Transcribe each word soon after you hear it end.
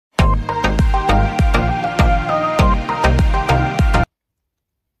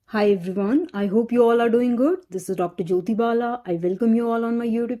Hi everyone, I hope you all are doing good. This is Dr. Jyoti Bala. I welcome you all on my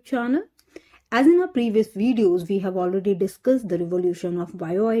YouTube channel. As in our previous videos, we have already discussed the revolution of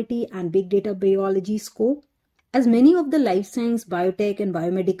bio-IT and big data biology scope. As many of the life science, biotech and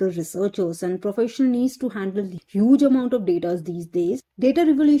biomedical researchers and professionals needs to handle the huge amount of data these days, data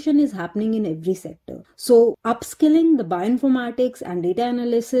revolution is happening in every sector. So upskilling the bioinformatics and data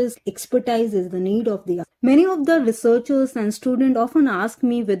analysis expertise is the need of the hour. Many of the researchers and students often ask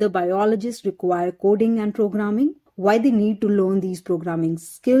me whether biologists require coding and programming, why they need to learn these programming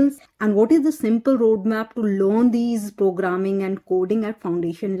skills, and what is the simple roadmap to learn these programming and coding at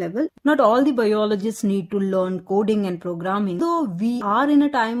foundation level. Not all the biologists need to learn coding and programming. So we are in a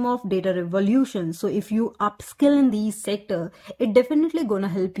time of data revolution. So if you upskill in these sector, it definitely gonna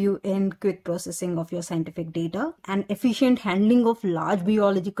help you in quick processing of your scientific data and efficient handling of large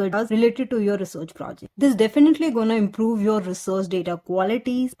biological data related to your research project. This definitely gonna improve your research data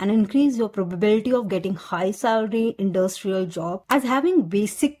qualities and increase your probability of getting high salary industrial job, as having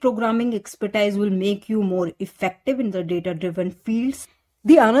basic programming expertise will make you more effective in the data-driven fields.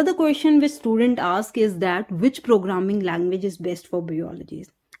 The another question which students ask is that which programming language is best for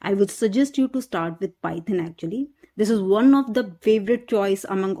biologists. I would suggest you to start with Python actually. This is one of the favorite choice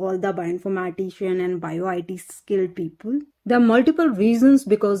among all the bioinformatician and bio-IT skilled people. There are multiple reasons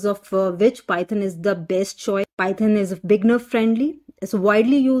because of which Python is the best choice. Python is beginner friendly. It's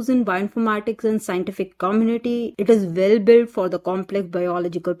widely used in bioinformatics and scientific community. It is well built for the complex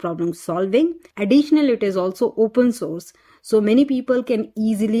biological problem solving. Additionally, it is also open source, so many people can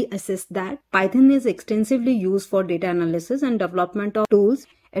easily access that. Python is extensively used for data analysis and development of tools.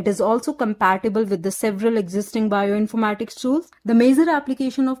 It is also compatible with the several existing bioinformatics tools. The major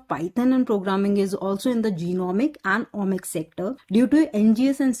application of Python and programming is also in the genomic and omics sector. Due to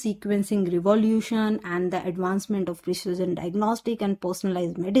NGS and sequencing revolution and the advancement of precision diagnostic and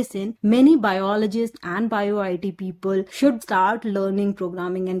personalized medicine, many biologists and bio-IT people should start learning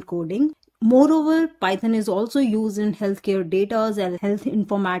programming and coding. Moreover, Python is also used in healthcare data and health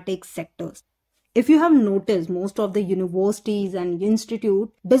informatics sectors. If you have noticed, most of the universities and institute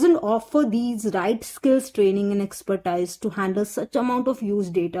doesn't offer these right skills, training and expertise to handle such amount of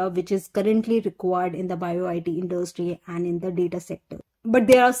huge data which is currently required in the bio-IT industry and in the data sector. But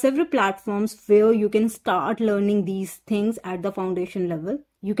there are several platforms where you can start learning these things at the foundation level.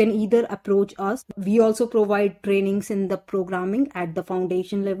 You can either approach us. We also provide trainings in the programming at the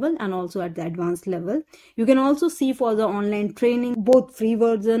foundation level and also at the advanced level. You can also see for the online training, both free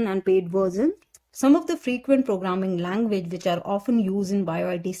version and paid version. Some of the frequent programming language which are often used in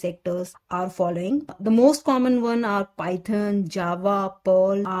bio-IT sectors are following. The most common one are Python, Java,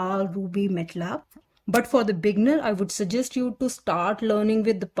 Perl, R, Ruby, MATLAB. But for the beginner, I would suggest you to start learning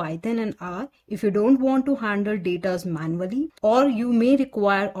with the Python and R if you don't want to handle data manually, or you may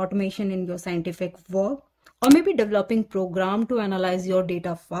require automation in your scientific work, or maybe developing program to analyze your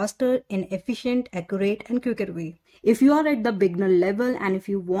data faster in efficient, accurate and quicker way. If you are at the beginner level and if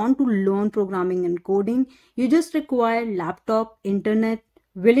you want to learn programming and coding, you just require laptop, internet,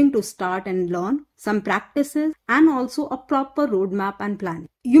 willing to start and learn, some practices and also a proper roadmap and plan.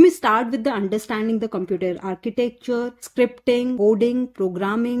 You may start with the understanding the computer architecture, scripting, coding,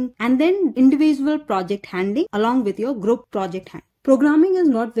 programming, and then individual project handling along with your group project handling. Programming is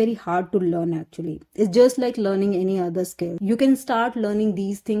not very hard to learn actually. It's just like learning any other skill. You can start learning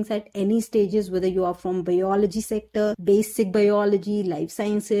these things at any stages, whether you are from biology sector, basic biology, life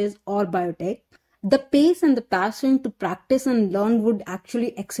sciences or biotech. The pace and the passion to practice and learn would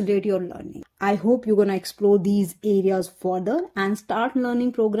actually accelerate your learning. I hope you're gonna explore these areas further and start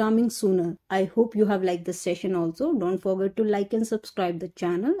learning programming sooner. I hope you have liked this session also. Don't forget to like and subscribe the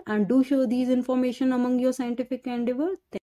channel and do share these information among your scientific endeavors.